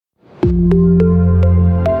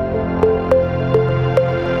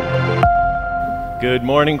Good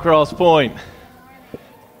morning, Cross Point.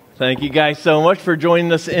 Thank you guys so much for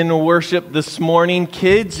joining us in worship this morning.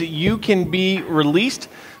 Kids, you can be released.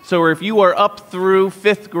 So if you are up through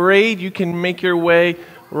 5th grade, you can make your way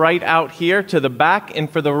right out here to the back. And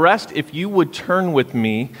for the rest, if you would turn with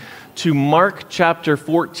me to Mark chapter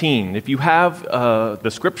 14. If you have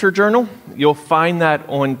the scripture journal, you'll find that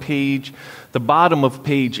on the bottom of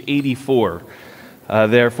page 84.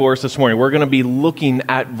 There for us this morning. We're going to be looking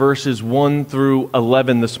at verses 1 through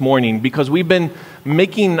 11 this morning because we've been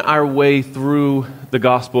making our way through the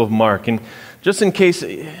Gospel of Mark. And just in case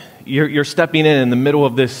you're stepping in the middle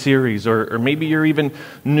of this series, or maybe you're even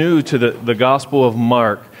new to the Gospel of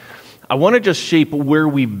Mark, I want to just shape where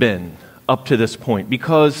we've been up to this point,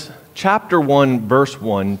 because chapter 1, verse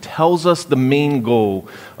 1 tells us the main goal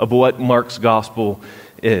of what Mark's Gospel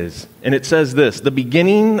is. And it says this: the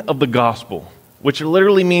beginning of the Gospel, which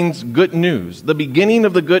literally means good news. The beginning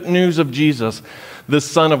of the good news of Jesus, the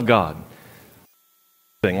Son of God.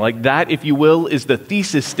 Like that, if you will, is the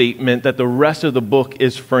thesis statement that the rest of the book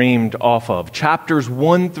is framed off of. Chapters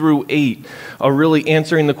 1 through 8 are really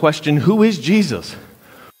answering the question, who is Jesus?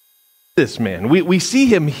 This man. We see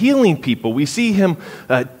him healing people. We see him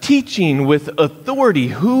teaching with authority.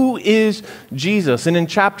 Who is Jesus? And in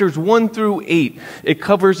chapters 1 through 8, it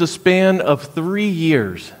covers a span of 3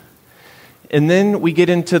 years. And then we get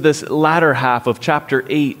into this latter half of chapter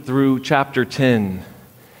 8 through chapter 10.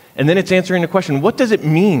 And then it's answering the question, what does it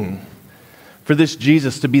mean for this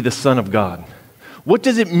Jesus to be the Son of God? What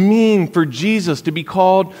does it mean for Jesus to be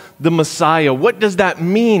called the Messiah? What does that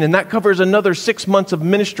mean? And that covers another 6 months of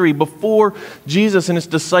ministry before Jesus and his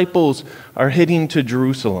disciples are heading to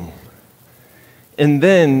Jerusalem. And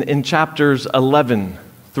then in chapters 11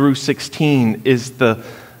 through 16 is the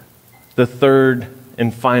third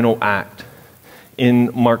and final act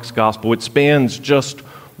in Mark's gospel. It spans just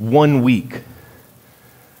 1 week,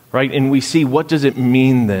 right? And we see, what does it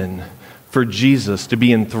mean then for Jesus to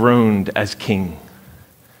be enthroned as king?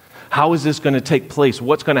 How is this going to take place?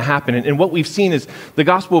 What's going to happen? And what we've seen is the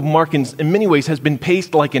Gospel of Mark in many ways has been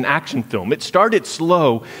paced like an action film. It started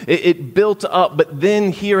slow, it built up, but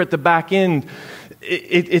then here at the back end,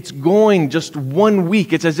 it's going just 1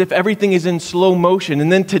 week. It's as if everything is in slow motion.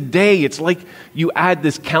 And then today, it's like you add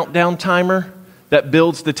this countdown timer that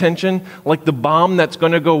builds the tension, like the bomb that's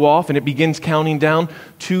going to go off, and it begins counting down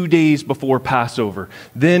 2 days before Passover.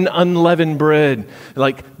 Then unleavened bread,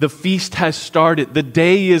 like the feast has started, the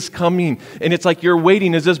day is coming, and it's like you're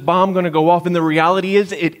waiting, is this bomb going to go off? And the reality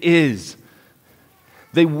is, it is.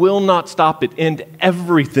 They will not stop it, and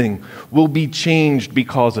everything will be changed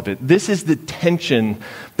because of it. This is the tension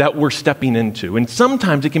that we're stepping into, and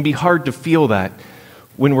sometimes it can be hard to feel that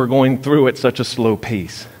when we're going through at such a slow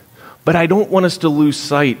pace. But I don't want us to lose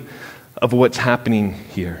sight of what's happening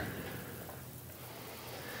here.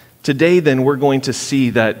 Today, then, we're going to see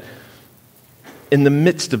that in the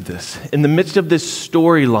midst of this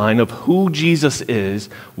storyline of who Jesus is,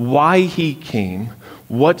 why he came,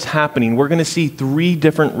 what's happening, we're going to see 3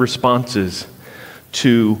 different responses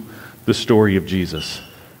to the story of Jesus.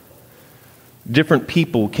 Different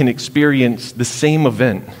people can experience the same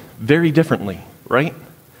event very differently, right?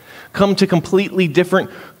 Come to completely different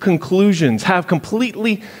conclusions, have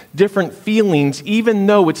completely different feelings, even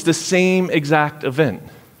though it's the same exact event.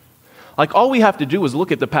 Like, all we have to do is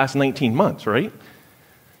look at the past 19 months, right?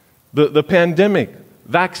 The pandemic,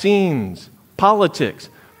 vaccines, politics,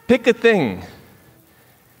 pick a thing.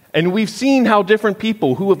 And we've seen how different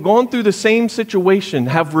people who have gone through the same situation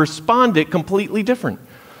have responded completely different.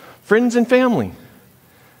 Friends and family.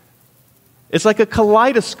 It's like a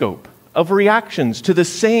kaleidoscope of reactions to the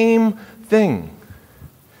same thing.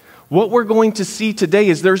 What we're going to see today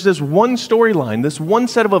is there's this one storyline, this one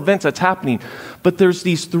set of events that's happening, but there's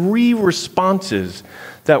these 3 responses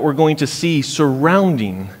that we're going to see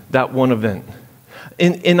surrounding that one event.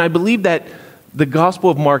 And I believe that the Gospel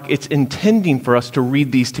of Mark, it's intending for us to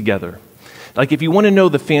read these together. Like, if you want to know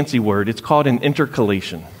the fancy word, it's called an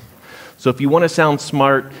intercalation. So if you want to sound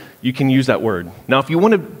smart, you can use that word. Now, if you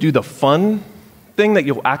want to do the fun thing that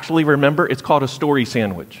you'll actually remember, it's called a story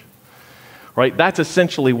sandwich, right? That's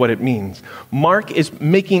essentially what it means. Mark is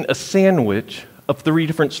making a sandwich of 3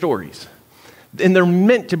 different stories, and they're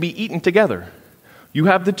meant to be eaten together. You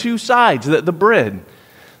have the 2 sides, the bread,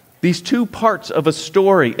 these 2 parts of a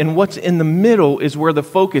story, and what's in the middle is where the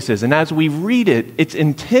focus is. And as we read it, it's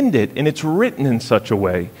intended and it's written in such a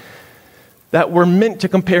way that we're meant to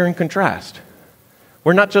compare and contrast.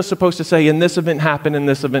 We're not just supposed to say, and this event happened, and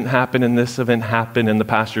this event happened, and this event happened, and the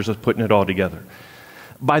pastor's just putting it all together.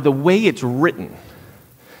 By the way it's written,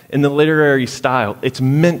 in the literary style, it's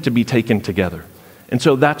meant to be taken together. And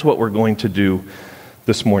so that's what we're going to do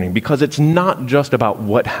this morning because it's not just about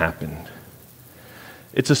what happened.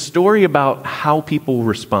 It's a story about how people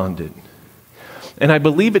responded. And I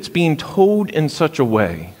believe it's being told in such a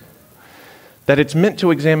way that it's meant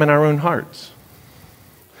to examine our own hearts.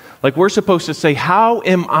 Like we're supposed to say, how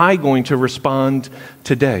am I going to respond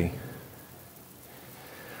today?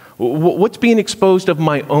 What's being exposed of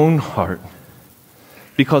my own heart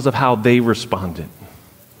because of how they responded?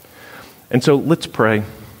 And so let's pray,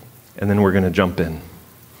 and then we're going to jump in.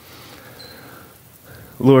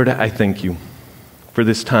 Lord, I thank you for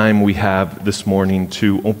this time we have this morning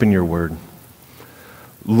to open your word.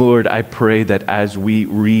 Lord, I pray that as we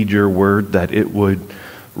read your word, that it would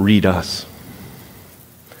read us.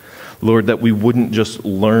 Lord, that we wouldn't just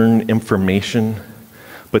learn information,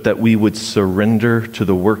 but that we would surrender to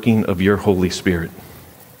the working of your Holy Spirit.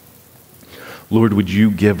 Lord, would you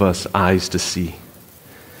give us eyes to see?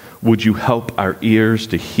 Would you help our ears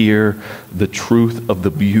to hear the truth of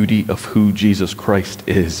the beauty of who Jesus Christ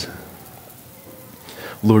is?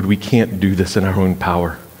 Lord, we can't do this in our own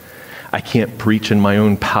power. I can't preach in my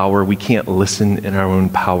own power. We can't listen in our own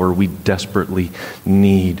power. We desperately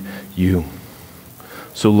need you.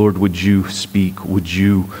 So, Lord, would you speak? Would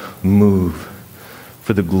you move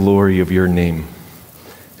for the glory of your name?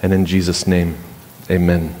 And in Jesus' name,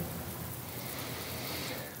 amen.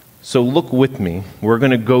 So look with me. We're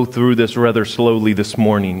going to go through this rather slowly this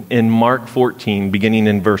morning in Mark 14, beginning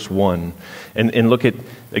in verse 1. And look at,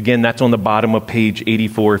 again, that's on the bottom of page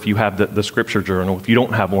 84 if you have the scripture journal. If you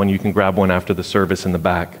don't have one, you can grab one after the service in the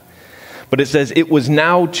back. But it says, it was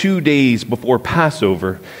now 2 days before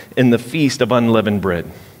Passover in the Feast of Unleavened Bread.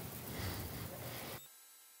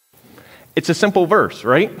 It's a simple verse,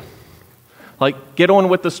 right? Like, get on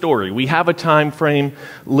with the story. We have a time frame.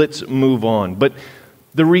 Let's move on. But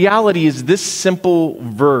the reality is this simple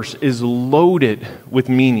verse is loaded with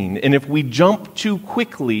meaning. And if we jump too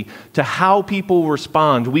quickly to how people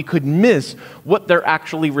respond, we could miss what they're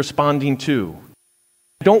actually responding to.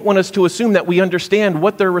 I don't want us to assume that we understand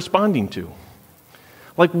what they're responding to.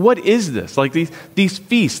 Like, what is this? Like these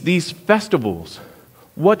feasts, these festivals,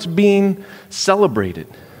 what's being celebrated?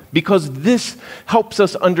 Because this helps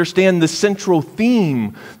us understand the central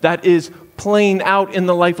theme that is playing out in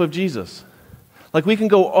the life of Jesus. Like, we can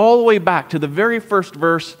go all the way back to the very first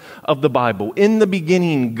verse of the Bible. In the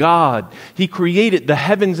beginning, God, He created the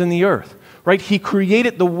heavens and the earth. Right? He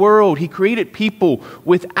created the world. He created people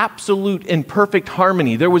with absolute and perfect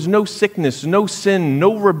harmony. There was no sickness, no sin,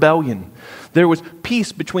 no rebellion. There was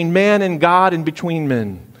peace between man and God and between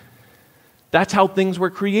men. That's how things were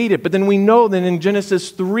created. But then we know that in Genesis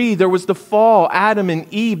 3, there was the fall. Adam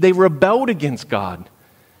and Eve, they rebelled against God.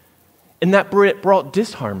 And that brought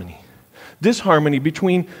disharmony. Disharmony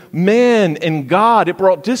between man and God. It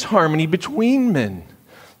brought disharmony between men.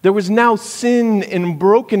 There was now sin and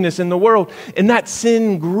brokenness in the world, and that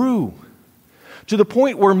sin grew to the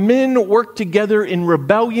point where men worked together in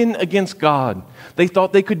rebellion against God. They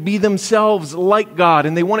thought they could be themselves like God,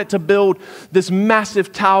 and they wanted to build this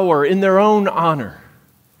massive tower in their own honor.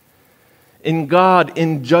 And God,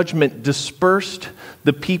 in judgment, dispersed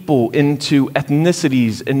the people into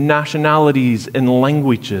ethnicities and nationalities and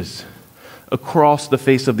languages across the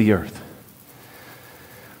face of the earth.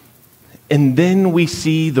 And then we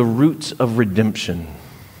see the roots of redemption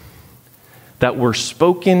that were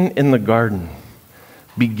spoken in the garden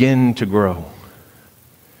begin to grow.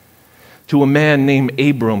 To a man named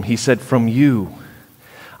Abram, he said, "From you,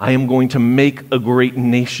 I am going to make a great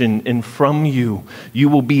nation, and from you, you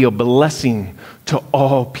will be a blessing to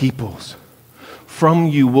all peoples. From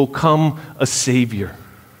you will come a Savior,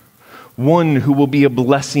 one who will be a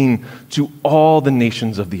blessing to all the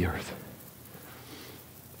nations of the earth."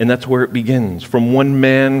 And that's where it begins. From one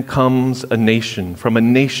man comes a nation. From a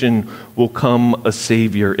nation will come a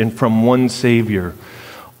Savior. And from one Savior,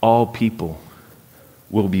 all people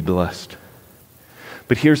will be blessed.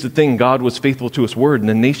 But here's the thing. God was faithful to His word, and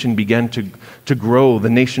the nation began to grow, the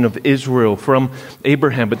nation of Israel from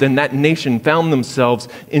Abraham. But then that nation found themselves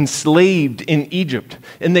enslaved in Egypt,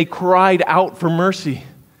 and they cried out for mercy.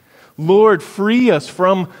 "Lord, free us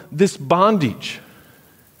from this bondage."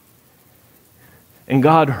 And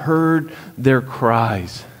God heard their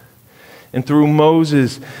cries. And through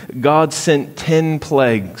Moses, God sent 10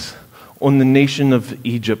 plagues on the nation of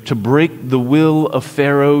Egypt to break the will of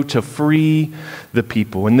Pharaoh to free the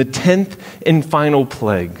people. And the 10th and final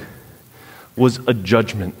plague was a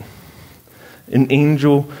judgment, an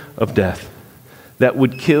angel of death that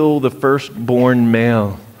would kill the firstborn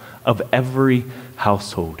male of every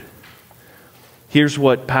household. Here's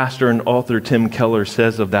what pastor and author Tim Keller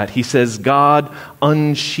says of that. He says, God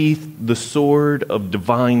unsheathed the sword of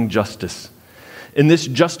divine justice And this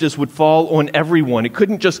justice would fall on everyone. It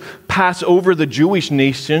couldn't just pass over the Jewish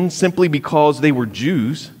nation simply because they were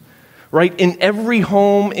Jews, right? In every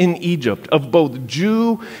home in Egypt, of both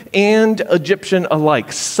Jew and Egyptian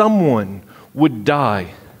alike, someone would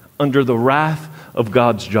die under the wrath of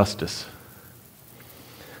God's justice.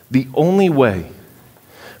 The only way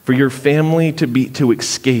for your family to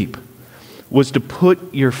escape was to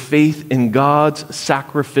put your faith in God's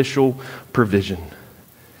sacrificial provision.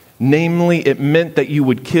 Namely, it meant that you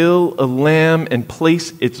would kill a lamb and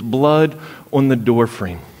place its blood on the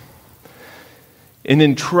doorframe. And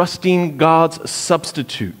in trusting God's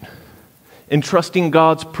substitute, in trusting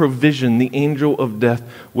God's provision, the angel of death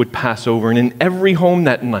would pass over. And in every home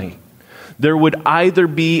that night, there would either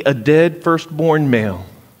be a dead firstborn male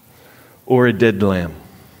or a dead lamb.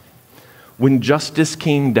 When justice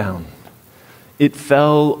came down, it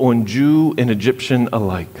fell on Jew and Egyptian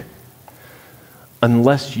alike,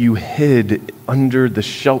 unless you hid under the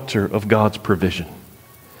shelter of God's provision.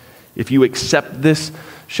 If you accept this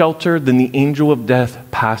shelter, then the angel of death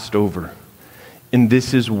passed over. And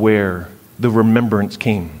this is where the remembrance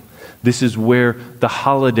came. This is where the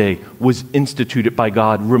holiday was instituted by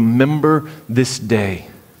God. Remember this day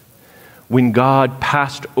when God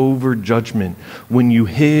passed over judgment, when you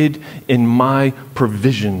hid in my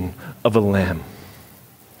provision of a lamb.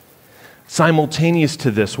 Simultaneous to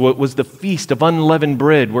this, what was the Feast of Unleavened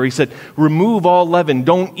Bread, where he said, remove all leaven,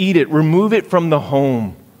 don't eat it, remove it from the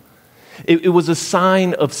home. It was a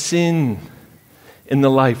sign of sin in the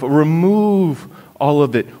life. Remove all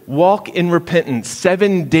of it. Walk in repentance.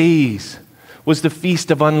 7 days was the Feast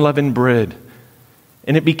of Unleavened Bread.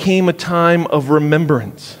 And it became a time of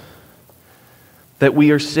remembrance that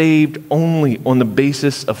we are saved only on the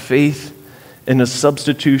basis of faith in a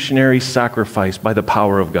substitutionary sacrifice by the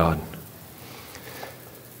power of God.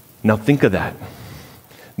 Now think of that.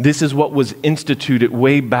 This is what was instituted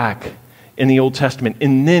way back in the Old Testament.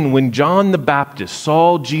 And then when John the Baptist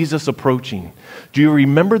saw Jesus approaching, do you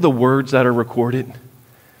remember the words that are recorded?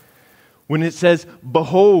 When it says,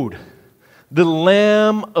 behold, the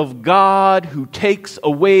Lamb of God who takes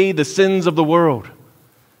away the sins of the world.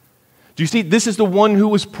 Do you see? This is the one who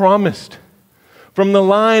was promised from the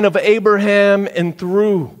line of Abraham and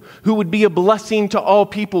through, who would be a blessing to all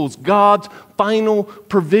peoples, God's final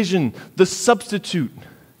provision, the substitute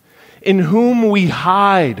in whom we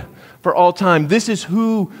hide for all time. This is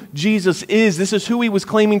who Jesus is. This is who he was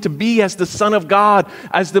claiming to be as the Son of God,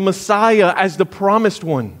 as the Messiah, as the promised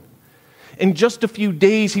one. In just a few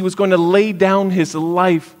days, he was going to lay down his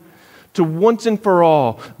life to once and for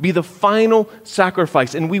all be the final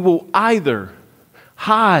sacrifice. And we will either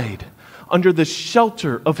hide under the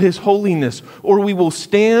shelter of his holiness, or we will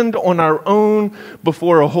stand on our own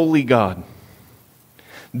before a holy God.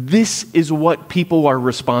 This is what people are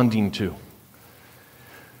responding to.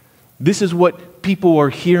 This is what people are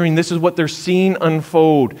hearing. This is what they're seeing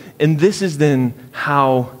unfold. And this is then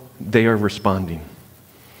how they are responding.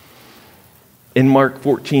 In Mark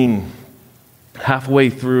 14, halfway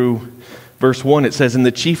through verse 1, it says, and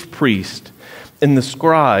the chief priest and the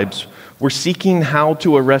scribes were seeking how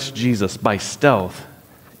to arrest Jesus by stealth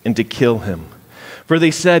and to kill him. For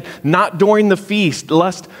they said, not during the feast,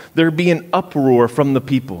 lest there be an uproar from the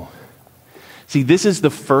people. See, this is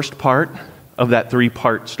the first part of that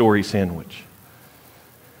 3-part story sandwich.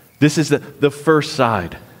 This is the first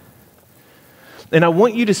side. And I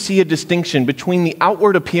want you to see a distinction between the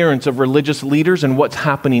outward appearance of religious leaders and what's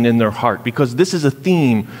happening in their heart, because this is a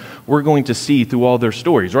theme we're going to see through all their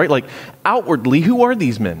stories, right? Like, outwardly, who are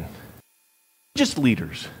these men? Religious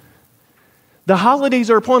leaders. The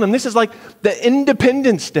holidays are upon them. This is like the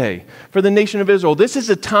Independence Day for the nation of Israel. This is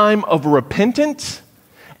a time of repentance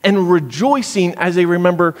and rejoicing as they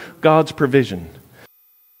remember God's provision.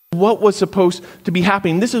 What was supposed to be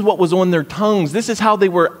happening? This is what was on their tongues. This is how they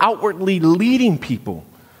were outwardly leading people.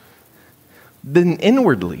 Then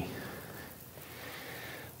inwardly,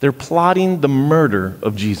 they're plotting the murder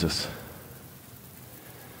of Jesus.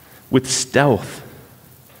 With stealth,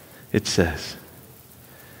 it says.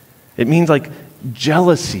 It means like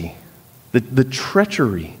jealousy, the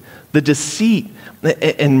treachery, the deceit,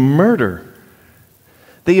 and murder.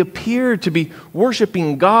 They appeared to be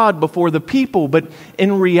worshiping God before the people, but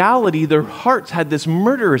in reality, their hearts had this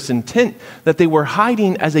murderous intent that they were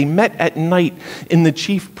hiding as they met at night in the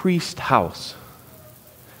chief priest's house.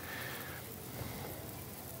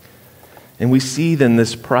 And we see then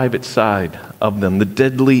this private side of them, the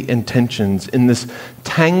deadly intentions in this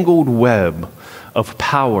tangled web of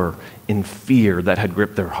power and fear that had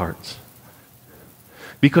gripped their hearts.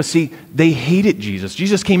 Because, see, they hated Jesus.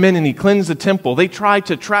 Jesus came in and he cleansed the temple. They tried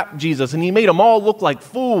to trap Jesus and he made them all look like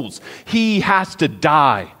fools. He has to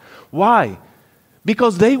die. Why?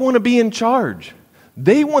 Because they want to be in charge.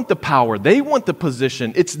 They want the power. They want the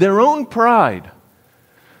position. It's their own pride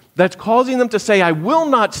that's causing them to say, I will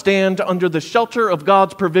not stand under the shelter of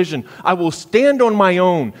God's provision. I will stand on my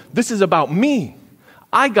own. This is about me.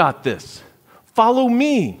 I got this. Follow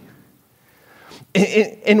me.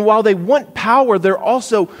 And while they want power, they're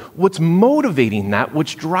also, what's motivating that,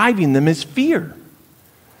 what's driving them is fear.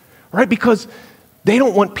 Right? Because they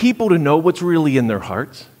don't want people to know what's really in their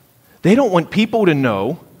hearts. They don't want people to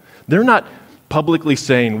know. They're not publicly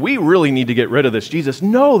saying, we really need to get rid of this Jesus.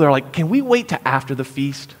 No, they're like, can we wait to after the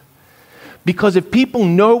feast? Because if people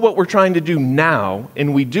know what we're trying to do now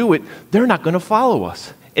and we do it, they're not going to follow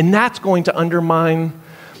us. And that's going to undermine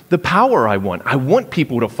the power I want. I want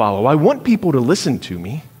people to follow. I want people to listen to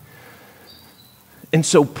me. And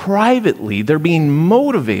so privately, they're being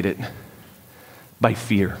motivated by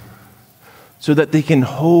fear so that they can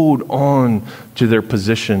hold on to their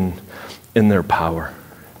position and their power.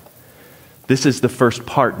 This is the first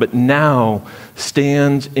part, but now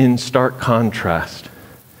stands in stark contrast.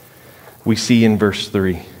 We see in verse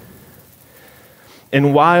 3.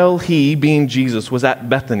 And while he, being Jesus, was at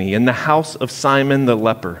Bethany in the house of Simon the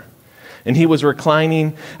leper, and he was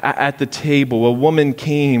reclining at the table, a woman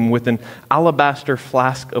came with an alabaster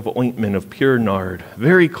flask of ointment of pure nard,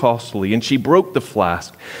 very costly, and she broke the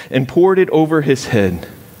flask and poured it over his head.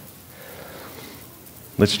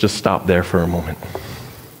 Let's just stop there for a moment.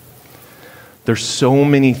 There's so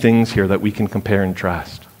many things here that we can compare and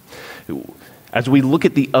contrast. As we look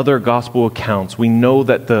at the other gospel accounts, we know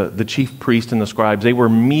that the chief priest and the scribes, they were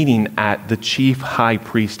meeting at the chief high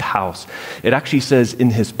priest house. It actually says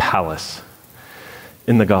in his palace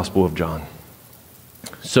in the Gospel of John.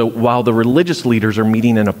 So while the religious leaders are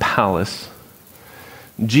meeting in a palace,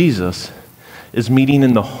 Jesus is meeting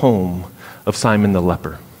in the home of Simon the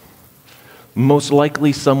leper. Most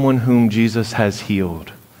likely someone whom Jesus has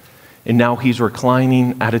healed. And now he's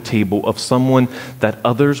reclining at a table of someone that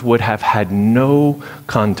others would have had no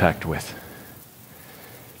contact with.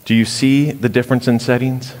 Do you see the difference in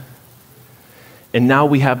settings? And now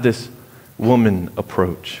we have this woman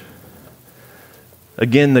approach.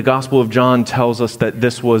 Again, the Gospel of John tells us that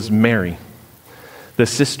this was Mary, the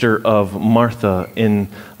sister of Martha and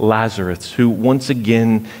Lazarus, who once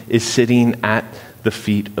again is sitting at the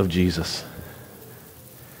feet of Jesus,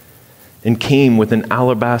 and came with an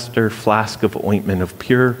alabaster flask of ointment of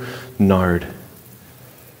pure nard.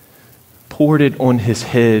 Poured it on his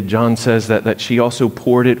head. John says that she also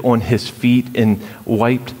poured it on his feet and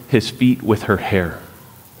wiped his feet with her hair.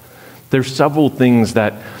 There's several things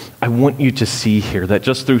that I want you to see here, that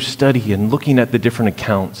just through study and looking at the different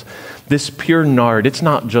accounts, this pure nard, it's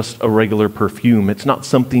not just a regular perfume. It's not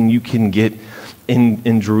something you can get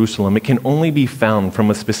in Jerusalem. It can only be found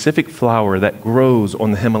from a specific flower that grows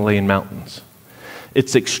on the Himalayan mountains.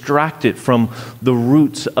 It's extracted from the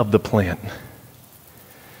roots of the plant.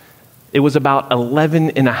 It was about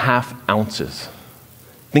 11 and a half ounces.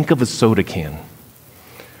 Think of a soda can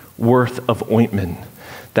worth of ointment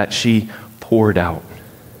that she poured out.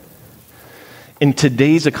 In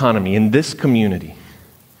today's economy, in this community,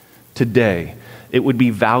 today, it would be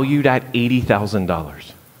valued at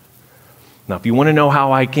 $80,000. Now, if you want to know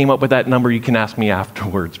how I came up with that number, you can ask me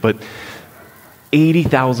afterwards, but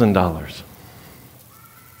 $80,000.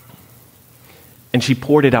 And she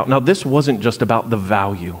poured it out. Now, this wasn't just about the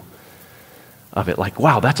value of it, like,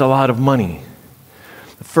 wow, that's a lot of money.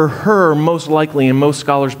 For her, most likely, and most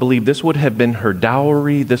scholars believe, this would have been her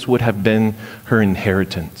dowry, this would have been her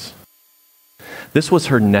inheritance. This was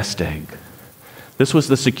her nest egg. This was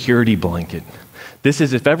the security blanket. This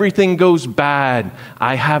is, if everything goes bad,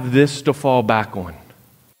 I have this to fall back on.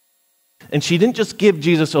 And she didn't just give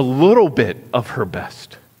Jesus a little bit of her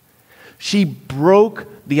best. She broke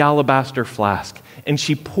the alabaster flask and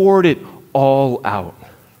she poured it all out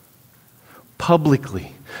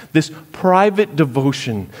publicly. This private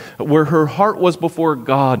devotion where her heart was before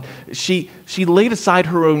God. She laid aside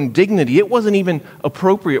her own dignity. It wasn't even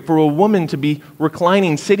appropriate for a woman to be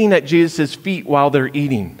reclining, sitting at Jesus' feet while they're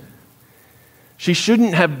eating. She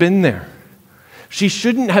shouldn't have been there. She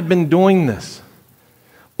shouldn't have been doing this.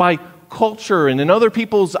 By culture and in other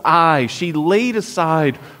people's eyes, she laid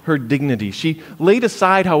aside her dignity. She laid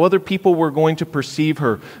aside how other people were going to perceive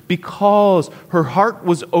her because her heart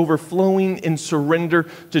was overflowing in surrender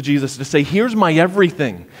to Jesus to say, here's my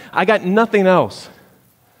everything. I got nothing else.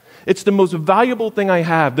 It's the most valuable thing I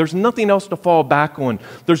have. There's nothing else to fall back on.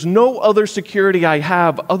 There's no other security I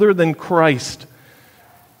have other than Christ.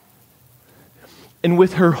 And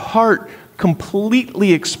with her heart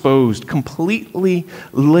completely exposed, completely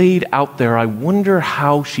laid out there, I wonder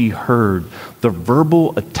how she heard the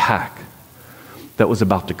verbal attack that was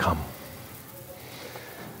about to come.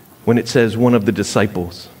 When it says one of the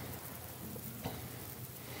disciples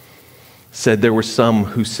said there were some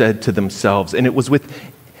who said to themselves, and it was with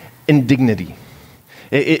indignity.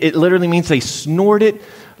 It literally means they snorted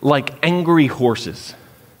like angry horses.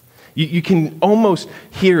 You can almost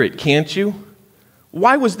hear it, can't you?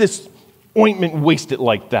 Why was this ointment wasted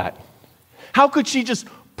like that? How could she just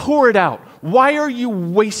pour it out? Why are you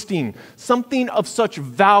wasting something of such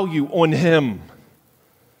value on him?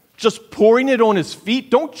 Just pouring it on his feet?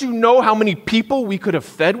 Don't you know how many people we could have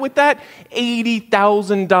fed with that?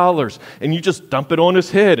 $80,000. And you just dump it on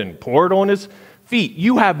his head and pour it on his feet.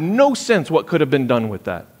 You have no sense what could have been done with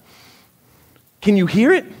that. Can you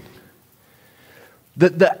hear it?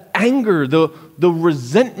 The anger, the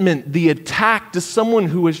resentment, the attack to someone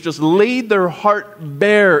who has just laid their heart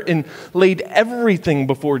bare and laid everything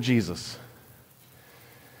before Jesus.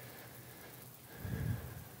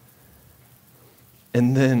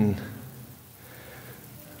 And then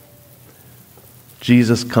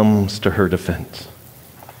Jesus comes to her defense.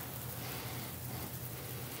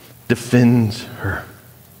 Defends her.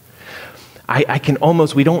 I can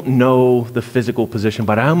almost, we don't know the physical position,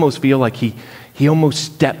 but I almost feel like he almost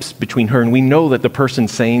steps between her. And we know that the person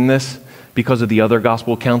saying this, because of the other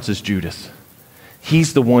gospel accounts, is Judas.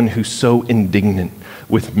 He's the one who's so indignant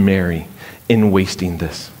with Mary in wasting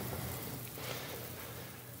this.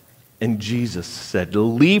 And Jesus said,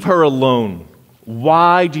 "Leave her alone.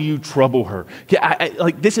 Why do you trouble her?"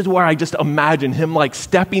 This is where I just imagine him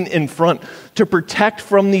stepping in front to protect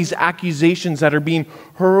from these accusations that are being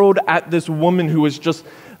hurled at this woman who has just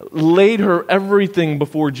laid her everything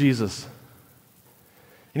before Jesus.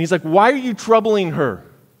 And he's like, "Why are you troubling her?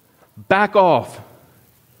 Back off.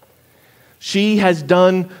 She has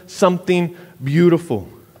done something beautiful.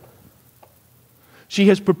 She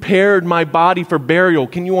has prepared my body for burial."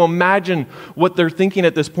 Can you imagine what they're thinking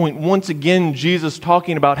at this point? Once again, Jesus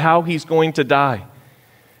talking about how he's going to die.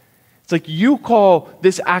 It's like, you call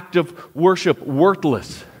this act of worship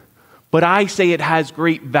worthless, but I say it has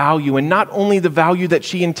great value, and not only the value that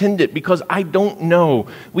she intended, because I don't know.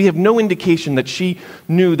 We have no indication that she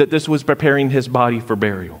knew that this was preparing his body for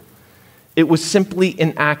burial. It was simply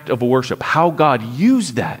an act of worship. How God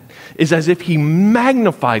used that is as if he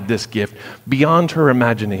magnified this gift beyond her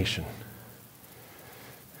imagination.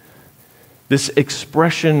 This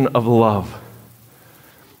expression of love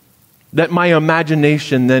that my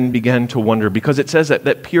imagination then began to wonder, because it says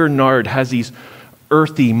that pure nard has these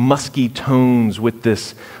earthy, musky tones with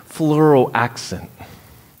this floral accent.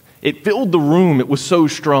 It filled the room. It was so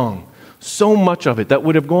strong. So much of it that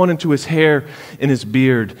would have gone into his hair and his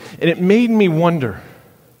beard. And it made me wonder,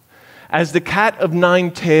 as the cat of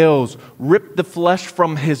nine tails ripped the flesh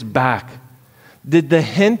from his back, did the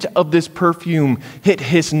hint of this perfume hit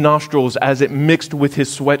his nostrils as it mixed with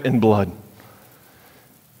his sweat and blood?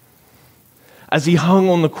 As he hung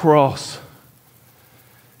on the cross,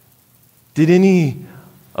 did any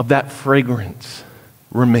of that fragrance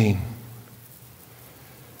remain?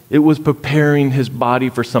 It was preparing his body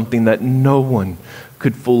for something that no one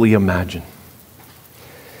could fully imagine.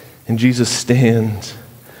 And Jesus stands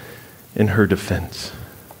in her defense.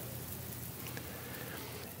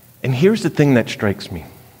 And here's the thing that strikes me.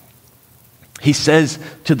 He says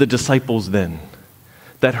to the disciples then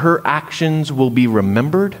that her actions will be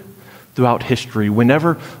remembered throughout history.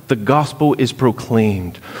 Whenever the gospel is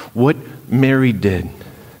proclaimed, what Mary did,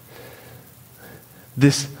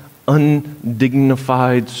 this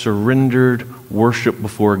undignified, surrendered worship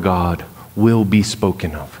before God will be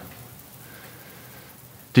spoken of.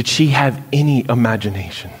 Did she have any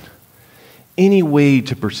imagination, any way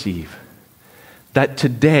to perceive that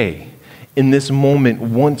today, in this moment,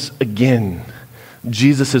 once again,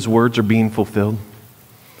 Jesus' words are being fulfilled?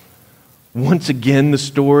 Once again, the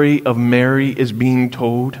story of Mary is being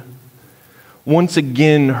told. Once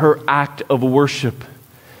again, her act of worship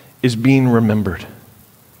is being remembered.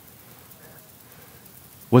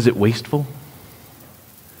 Was it wasteful?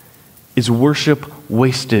 Is worship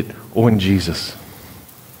wasted on Jesus?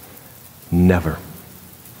 Never.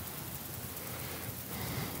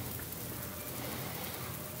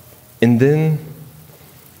 And then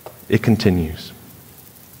it continues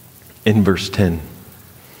in verse 10.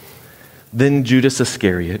 Then Judas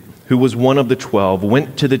Iscariot, who was one of the 12,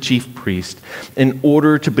 went to the chief priest in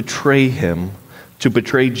order to betray him, to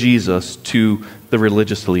betray Jesus to the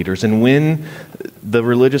religious leaders. And when the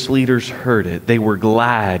religious leaders heard it, they were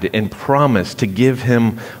glad and promised to give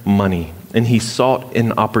him money. And he sought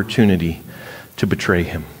an opportunity to betray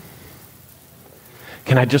him.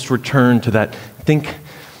 Can I just return to that?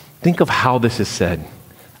 Think of how this is said.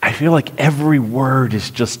 I feel like every word is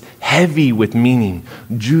just heavy with meaning.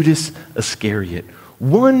 Judas Iscariot,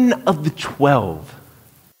 one of the 12.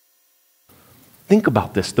 Think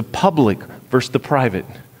about this, the public versus the private.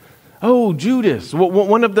 Oh, Judas,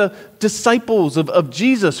 one of the disciples of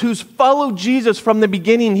Jesus who's followed Jesus from the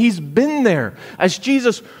beginning. He's been there as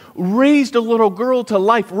Jesus raised a little girl to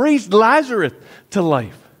life, raised Lazarus to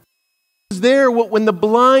life. He was there when the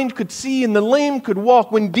blind could see and the lame could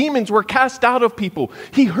walk, when demons were cast out of people.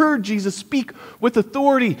 He heard Jesus speak with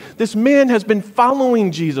authority. This man has been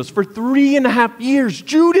following Jesus for 3.5 years.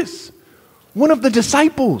 Judas, one of the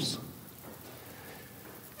disciples.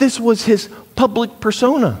 This was his public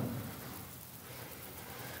persona.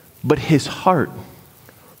 But his heart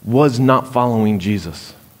was not following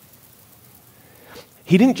Jesus.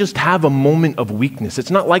 He didn't just have a moment of weakness.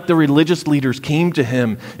 It's not like the religious leaders came to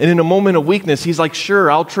him and in a moment of weakness, he's like,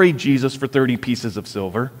 sure, I'll trade Jesus for 30 pieces of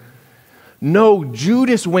silver. No,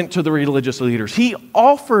 Judas went to the religious leaders. He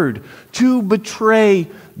offered to betray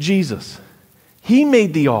Jesus. He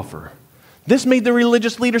made the offer. This made the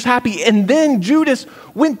religious leaders happy. And then Judas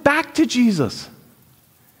went back to Jesus.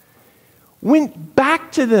 Went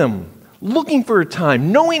back to them, looking for a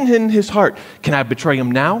time, knowing in his heart, can I betray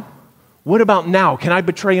him now? What about now? Can I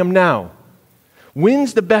betray him now?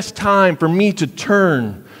 When's the best time for me to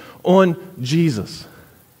turn on Jesus?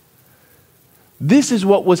 This is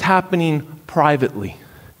what was happening privately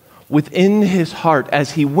within his heart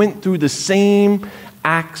as he went through the same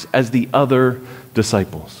acts as the other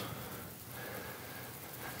disciples.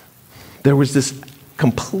 There was this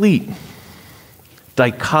complete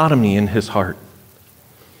dichotomy in his heart.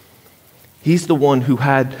 He's the one who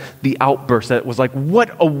had the outburst that was like, what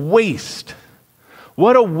a waste.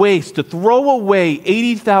 What a waste to throw away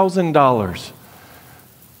 $80,000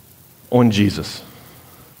 on Jesus.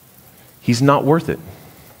 He's not worth it.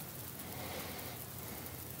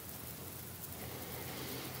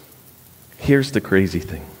 Here's the crazy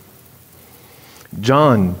thing.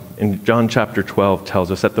 John, in John chapter 12, tells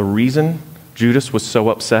us that the reason Judas was so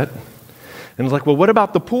upset, and it's like, well, what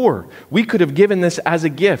about the poor? We could have given this as a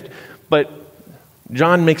gift. But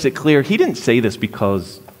John makes it clear he didn't say this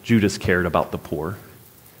because Judas cared about the poor.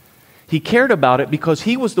 He cared about it because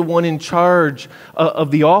he was the one in charge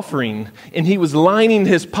of the offering, and he was lining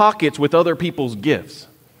his pockets with other people's gifts.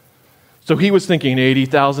 So he was thinking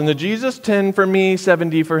 80,000 to Jesus, 10 for me,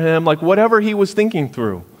 70 for him, like whatever he was thinking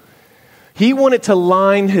through. He wanted to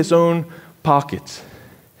line his own pockets.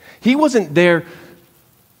 He wasn't there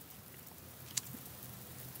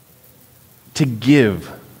to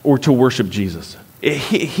give or to worship Jesus.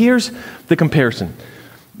 Here's the comparison.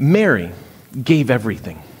 Mary gave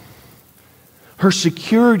everything. Her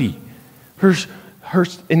security, her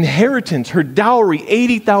inheritance, her dowry,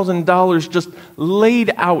 $80,000 just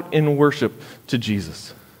laid out in worship to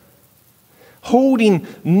Jesus, holding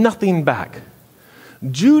nothing back.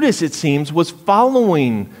 Judas, it seems, was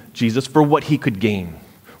following Jesus for what he could gain,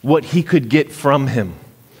 what he could get from him.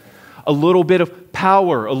 A little bit of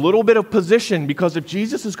power, a little bit of position, because if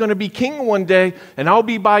Jesus is going to be king one day and I'll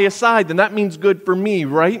be by his side, then that means good for me,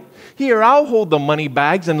 right? Here, I'll hold the money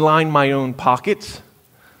bags and line my own pockets.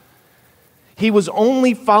 He was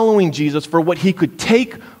only following Jesus for what he could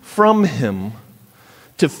take from him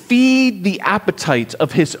to feed the appetites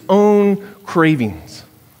of his own cravings.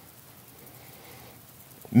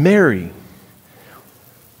 Mary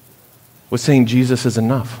was saying Jesus is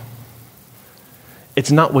enough.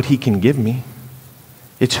 It's not what he can give me.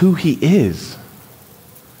 It's who he is.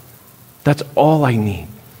 That's all I need.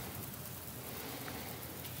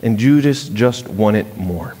 And Judas just wanted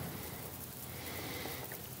more.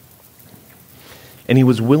 And he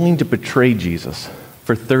was willing to betray Jesus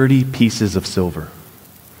for 30 pieces of silver.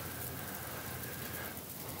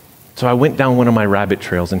 So I went down one of my rabbit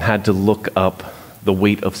trails and had to look up the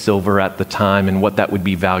weight of silver at the time and what that would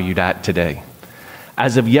be valued at today.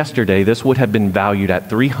 As of yesterday, this would have been valued at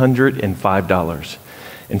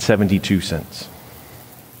 $305.72.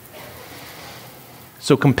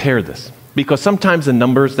 So compare this. Because sometimes the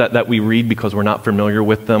numbers that we read, because we're not familiar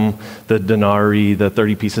with them, the denarii, the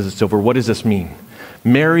 30 pieces of silver, what does this mean?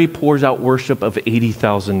 Mary pours out worship of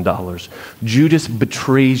 $80,000. Judas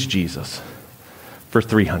betrays Jesus for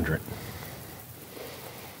 $300.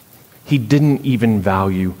 He didn't even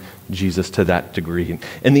value Jesus to that degree.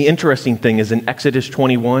 And the interesting thing is in Exodus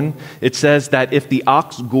 21, it says that if the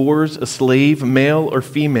ox gores a slave, male or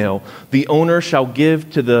female, the owner shall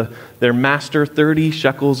give to their master 30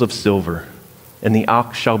 shekels of silver, and the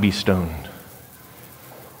ox shall be stoned.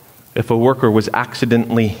 If a worker was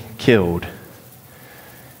accidentally killed,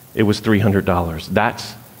 it was $300.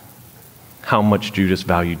 That's how much Judas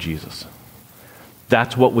valued Jesus.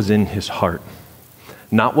 That's what was in his heart.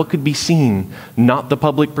 Not what could be seen, not the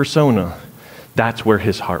public persona. That's where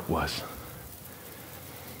his heart was.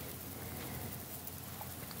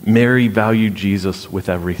 Mary valued Jesus with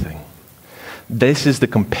everything. This is the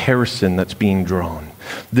comparison that's being drawn.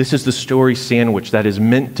 This is the story sandwich that is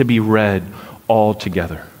meant to be read all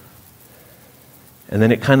together. And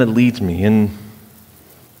then it kind of leads me in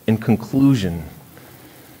conclusion.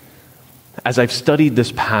 As I've studied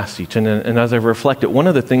this passage and as I've reflected, one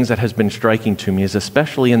of the things that has been striking to me is,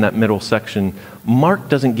 especially in that middle section, Mark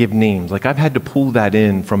doesn't give names. Like, I've had to pull that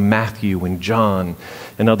in from Matthew and John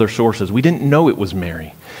and other sources. We didn't know it was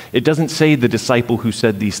Mary. It doesn't say the disciple who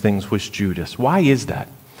said these things was Judas. Why is that?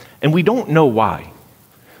 And we don't know why.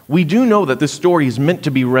 We do know that this story is meant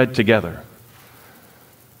to be read together.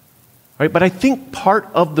 Right? But I think part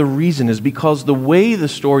of the reason is because the way the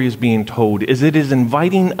story is being told is it is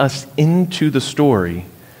inviting us into the story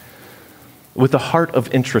with a heart of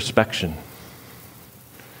introspection.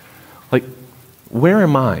 Like, where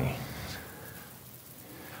am I?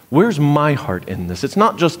 Where's my heart in this? It's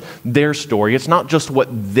not just their story. It's not just what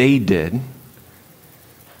they did.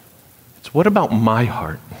 It's what about my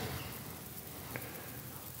heart?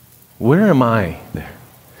 Where am I there?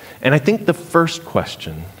 And I think the first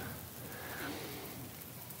question: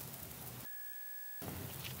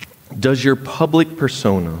 does your public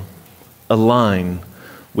persona align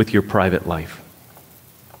with your private life?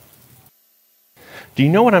 Do you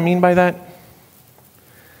know what I mean by that?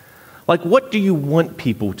 Like, what do you want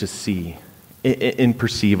people to see and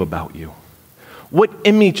perceive about you? What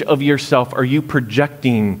image of yourself are you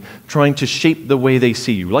projecting, trying to shape the way they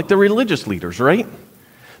see you? Like the religious leaders, right?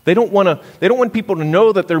 They don't want people to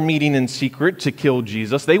know that they're meeting in secret to kill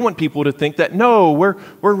Jesus. They want people to think that, no, we're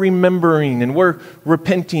remembering and we're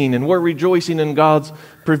repenting and we're rejoicing in God's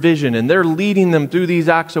provision, and they're leading them through these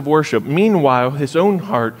acts of worship. Meanwhile, his own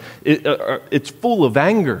heart, it's full of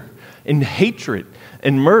anger and hatred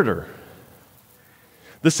and murder.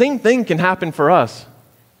 The same thing can happen for us.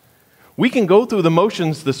 We can go through the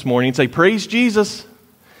motions this morning and say, praise Jesus,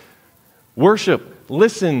 worship,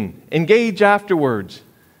 listen, engage afterwards.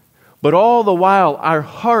 But all the while, our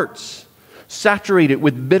hearts saturated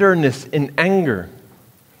with bitterness and anger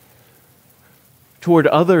toward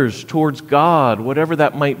others, towards God, whatever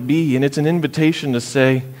that might be. And it's an invitation to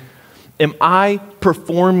say, am I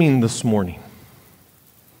performing this morning?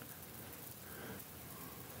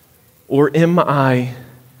 Or am I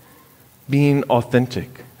being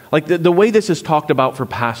authentic? Like the way this is talked about for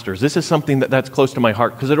pastors, this is something that's close to my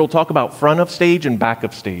heart, because it'll talk about front of stage and back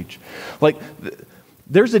of stage. Like,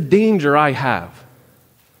 there's a danger I have,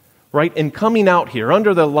 right, in coming out here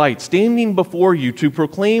under the light, standing before you to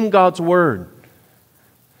proclaim God's word,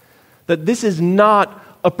 that this is not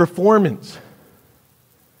a performance.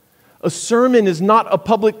 A sermon is not a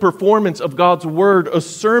public performance of God's word. A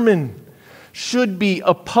sermon should be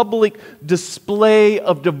a public display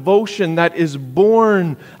of devotion that is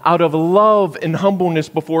born out of love and humbleness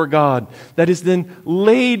before God, that is then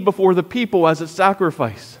laid before the people as a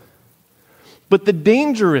sacrifice. But the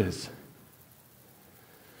danger is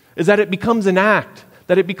that it becomes an act,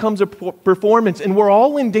 that it becomes a performance, and we're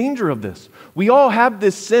all in danger of this. We all have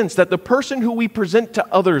this sense that the person who we present to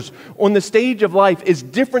others on the stage of life is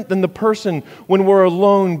different than the person when we're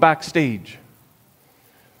alone backstage.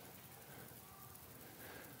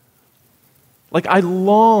 Like, I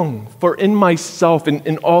long for in myself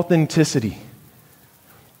an authenticity.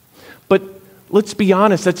 But let's be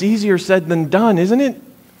honest, that's easier said than done, isn't it?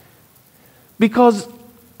 Because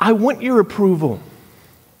I want your approval.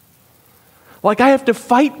 Like, I have to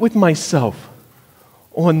fight with myself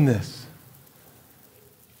on this.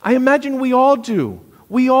 I imagine we all do.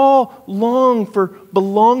 We all long for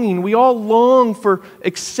belonging. We all long for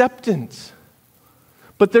acceptance.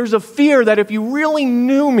 But there's a fear that if you really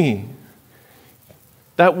knew me,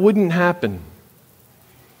 that wouldn't happen.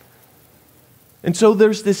 And so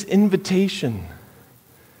there's this invitation.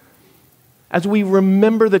 As we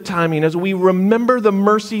remember the timing, as we remember the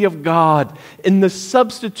mercy of God in the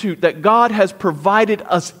substitute that God has provided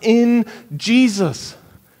us in Jesus,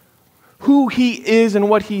 who He is and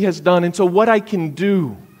what He has done. And so what I can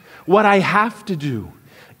do, what I have to do,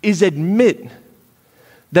 is admit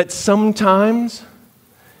that sometimes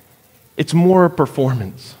it's more a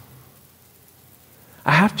performance.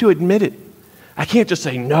 I have to admit it. I can't just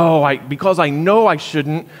say, no, because I know I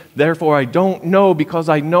shouldn't, therefore I don't. No, because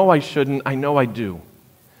I know I shouldn't, I know I do.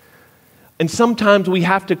 And sometimes we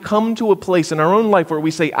have to come to a place in our own life where we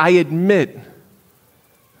say, I admit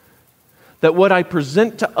that what I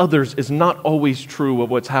present to others is not always true of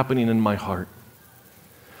what's happening in my heart.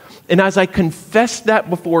 And as I confess that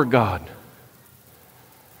before God,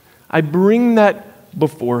 I bring that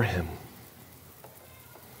before Him.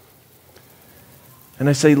 And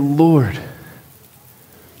I say, Lord,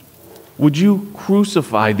 would you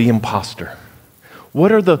crucify the imposter?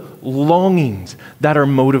 What are the longings that are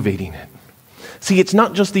motivating it? See, it's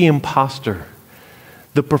not just the imposter,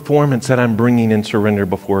 the performance that I'm bringing in surrender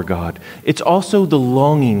before God. It's also the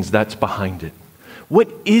longings that's behind it. What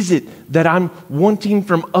is it that I'm wanting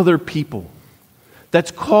from other people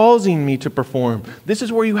that's causing me to perform? This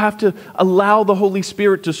is where you have to allow the Holy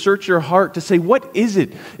Spirit to search your heart to say, what is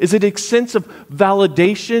it? Is it a sense of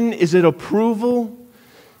validation? Is it approval?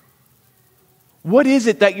 What is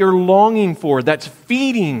it that you're longing for that's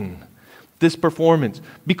feeding this performance?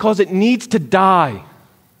 Because it needs to die.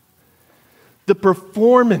 The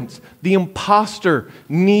performance, the imposter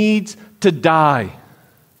needs to die,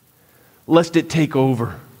 lest it take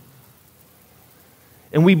over.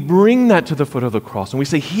 And we bring that to the foot of the cross and we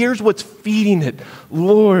say, here's what's feeding it.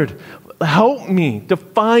 Lord, help me to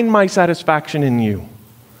find my satisfaction in you,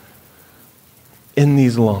 in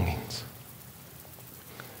these longings.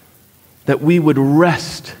 That we would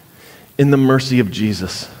rest in the mercy of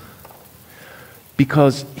Jesus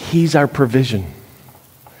because He's our provision.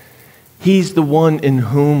 He's the one in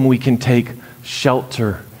whom we can take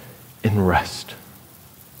shelter and rest.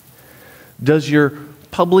 Does your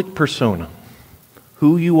public persona,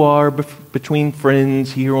 who you are between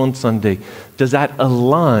friends here on Sunday, does that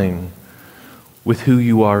align with who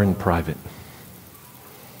you are in private?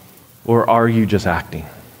 Or are you just acting?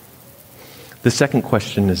 The second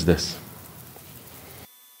question is this: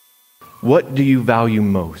 what do you value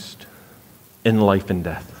most in life and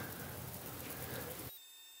death?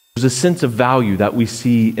 There's a sense of value that we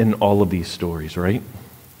see in all of these stories, right?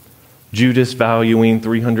 Judas valuing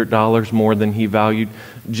 $300 more than he valued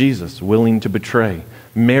Jesus, willing to betray.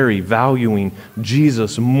 Mary valuing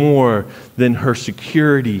Jesus more than her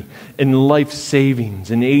security and life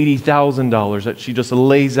savings and $80,000 that she just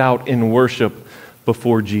lays out in worship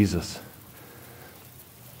before Jesus.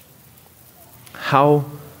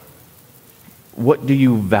 What do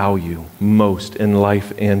you value most in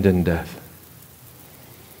life and in death?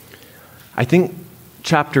 I think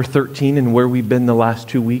chapter 13 and where we've been the last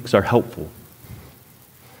 2 weeks are helpful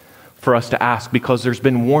for us to ask, because there's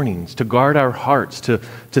been warnings to guard our hearts, to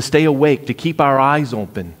stay awake, to keep our eyes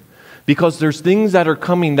open. Because there's things that are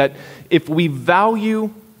coming that if we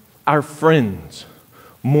value our friends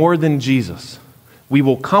more than Jesus, we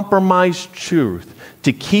will compromise truth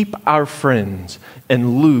to keep our friends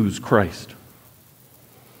and lose Christ.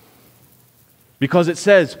 Because it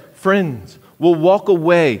says, friends will walk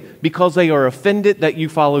away because they are offended that you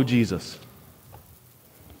follow Jesus.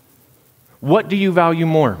 What do you value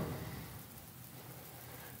more?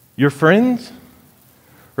 Your friends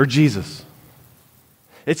or Jesus?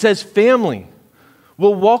 It says family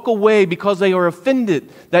will walk away because they are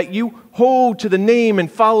offended that you hold to the name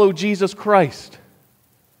and follow Jesus Christ.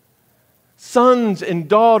 Sons and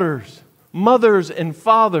daughters, mothers and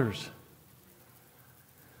fathers,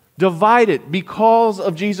 divided because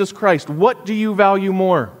of Jesus Christ. What do you value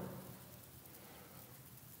more?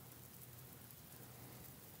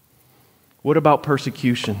 What about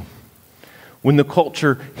persecution? When the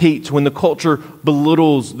culture hates, when the culture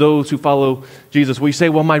belittles those who follow Jesus, we say,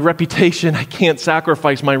 well, my reputation, I can't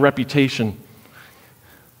sacrifice my reputation.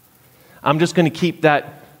 I'm just going to keep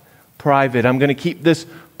that private. I'm going to keep this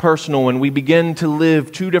personal. And we begin to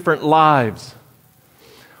live two different lives.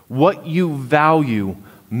 What you value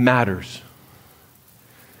matters.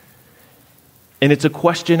 And it's a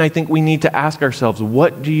question I think we need to ask ourselves.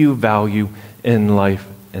 What do you value in life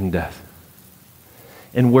and death?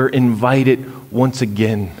 And we're invited once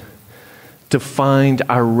again to find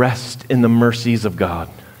our rest in the mercies of God.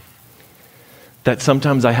 That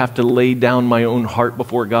sometimes I have to lay down my own heart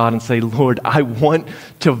before God and say, Lord, I want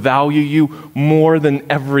to value you more than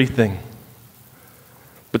everything.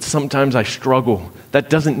 But sometimes I struggle. That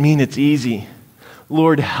doesn't mean it's easy.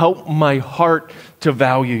 Lord, help my heart to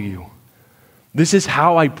value you. This is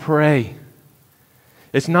how I pray.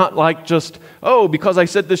 It's not like just, oh, because I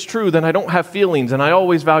said this true, then I don't have feelings and I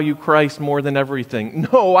always value Christ more than everything.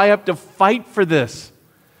 No, I have to fight for this.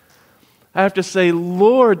 I have to say,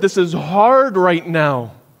 Lord, this is hard right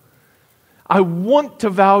now. I want to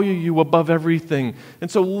value you above everything. And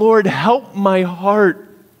so, Lord, help my heart.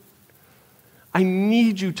 I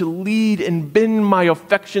need you to lead and bend my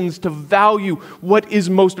affections to value what is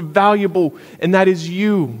most valuable, and that is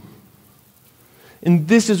you. And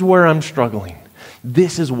this is where I'm struggling.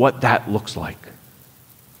 This is what that looks like.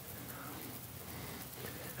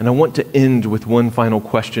 And I want to end with one final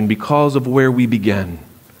question because of where we began.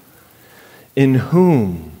 In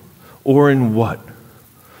whom or in what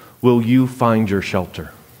will you find your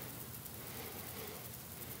shelter?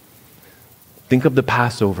 Think of the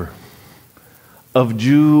Passover. Of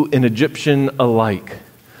Jew and Egyptian alike,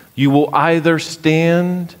 you will either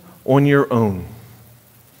stand on your own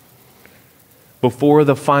before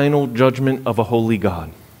the final judgment of a holy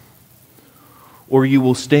God, or you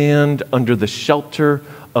will stand under the shelter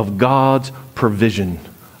of God's provision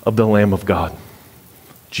of the Lamb of God,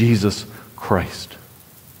 Jesus Christ.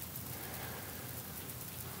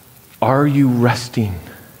 Are you resting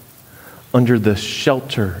under the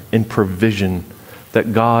shelter and provision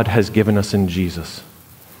that God has given us in Jesus?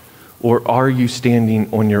 Or are you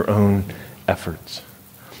standing on your own efforts?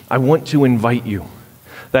 I want to invite you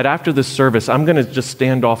that after this service, I'm going to just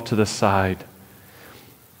stand off to the side.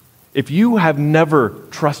 If you have never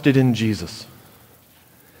trusted in Jesus,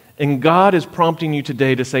 and God is prompting you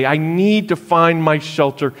today to say, I need to find my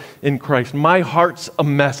shelter in Christ. My heart's a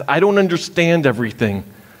mess. I don't understand everything,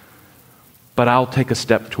 but I'll take a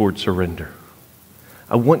step toward surrender.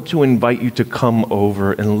 I want to invite you to come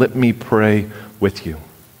over and let me pray with you.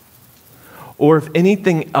 Or if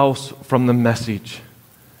anything else from the message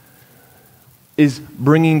is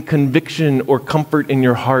bringing conviction or comfort in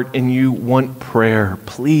your heart and you want prayer,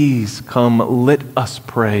 please come, let us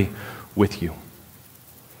pray with you.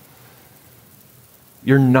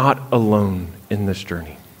 You're not alone in this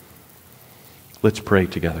journey. Let's pray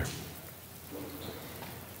together.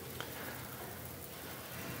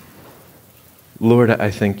 Lord, I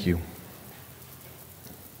thank you.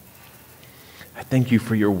 I thank you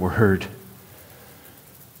for your word,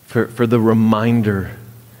 for the reminder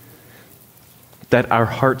that our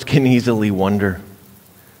hearts can easily wander.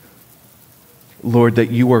 Lord, that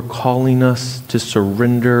you are calling us to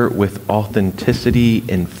surrender with authenticity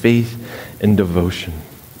and faith and devotion.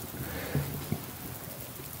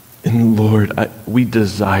 And Lord, we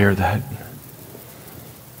desire that.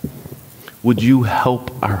 Would you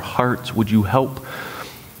help our hearts? Would you help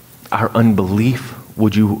our unbelief?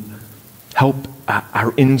 Would you help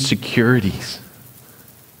our insecurities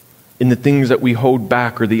in the things that we hold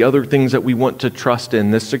back or the other things that we want to trust in?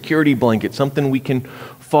 This security blanket, something we can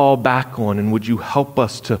fall back on. And would you help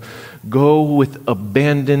us to go with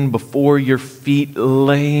abandon before your feet,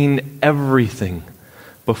 laying everything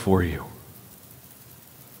before you?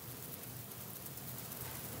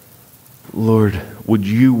 Lord, would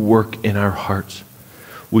you work in our hearts?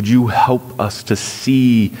 Would you help us to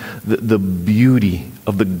see the beauty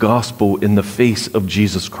of the gospel in the face of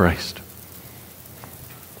Jesus Christ?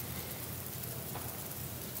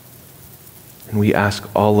 And we ask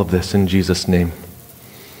all of this in Jesus' name.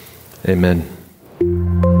 Amen.